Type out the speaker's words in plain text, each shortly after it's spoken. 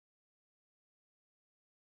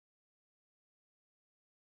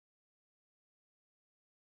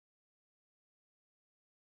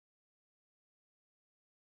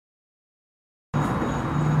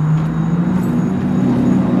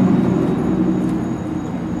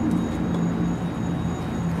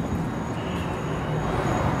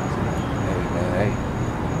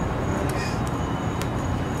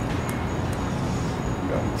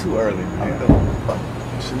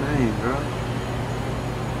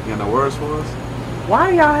got no words for us? Why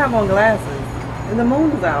do y'all have on glasses? And the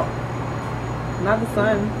moon is out. Not the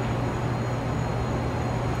sun.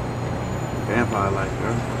 Vampire light,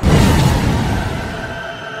 girl.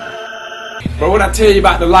 Bro, what I tell you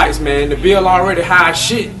about the lights, man? The bill already high as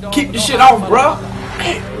shit. Keep the shit off, bro.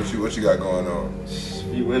 What you got going on?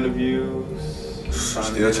 Few interviews.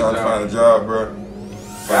 Still trying to find a job, bro.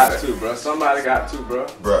 Got to, bro. Somebody got to, bro.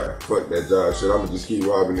 Bro, fuck that job shit. I'ma just keep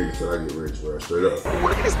robbing niggas till I get rich, bro. Straight up.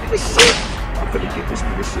 Look at this nigga shit. I'm finna get this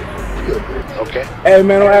nigga shit for real, bro. Okay. Hey,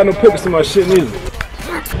 man, don't add no pickles to my shit neither.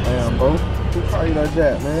 Damn, bro. Who taught you that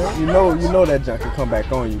jack, man? You know that junk can come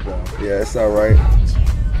back on you, bro. Yeah, it's alright.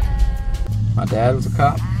 My dad was a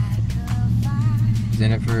cop. Was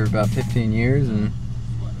in it for about 15 years and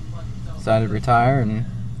decided to retire and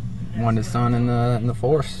wanted his son in the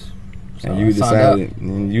force. So and you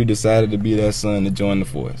decided to be that son to join the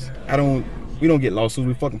force. We don't get lawsuits,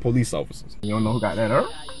 we fucking police officers. You don't know who got that up?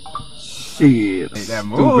 Shit. Ain't that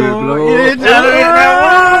move? Stupid blow. Yeah, that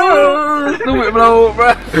stupid blow,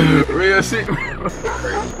 bro. Real shit.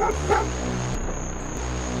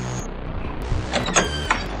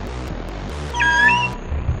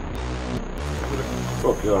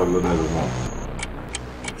 Fuck y'all little niggas, man.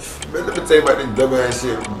 Man, let me tell you about this dumb ass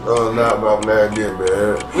shit now about last year,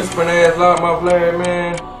 man. Whispering ass loud my flag,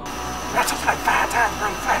 man. That's just like 5 times, bro.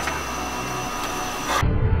 5 times.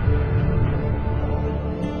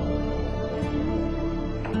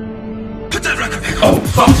 Put that record back on. Oh,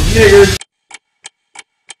 fuck, nigga.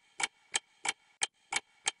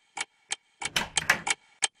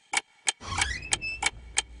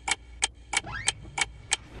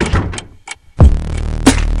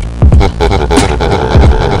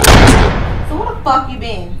 So where the fuck you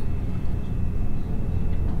been?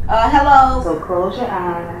 Hello? So close your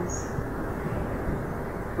eyes,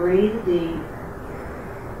 breathe deep,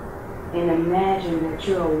 and imagine that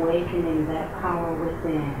you're awakening that power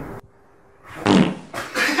within.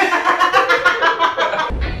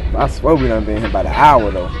 I swear we done been here about an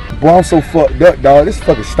hour, though. Boy, I'm so fucked up, dog. This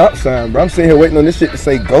fucking stop sign, bro. I'm sitting here waiting on this shit to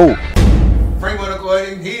say go. Frank wanna go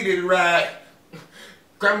ahead and heat it right.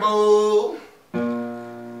 Crumble.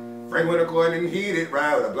 Frank wanna go ahead and heat it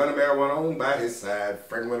right with a blunt of marijuana on by his side.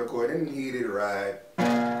 Frank wanna go ahead and heat it right.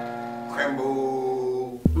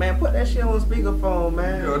 Crumble. Man, put that shit on speakerphone,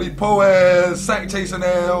 man. Yo, these po ass, sack chasing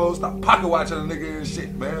assholes, stop pocket watching a nigga and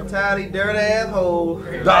shit, man. Tired of these dirty assholes.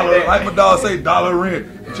 Dollar, like my dog say, dollar rent.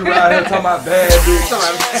 But you out here talking about bad bitch.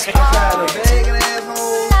 Tired of begging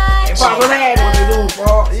assholes. Fuck, what happened? What they do,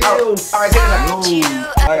 bro?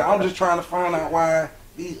 Like, I'm just trying to find out why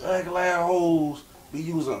these ugly assholes be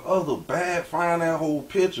using other bad fine asshole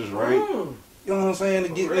pictures, right? You know what I'm saying? To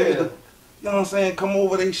get niggas to, you know what I'm saying, come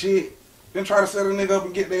over they shit. Then try to set a nigga up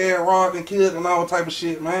and get their ass robbed and killed and all type of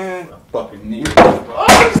shit, man. Fucking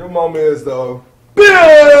nigga. Your mama is though.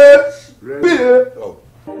 Bitch! Bitch! Oh.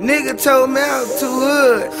 Nigga told me I was too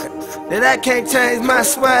hood, that I can't change my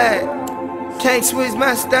swag, can't switch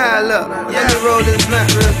my style up. Let me roll this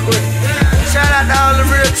blunt real quick. Shout out to all the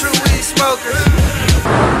real true weed smokers.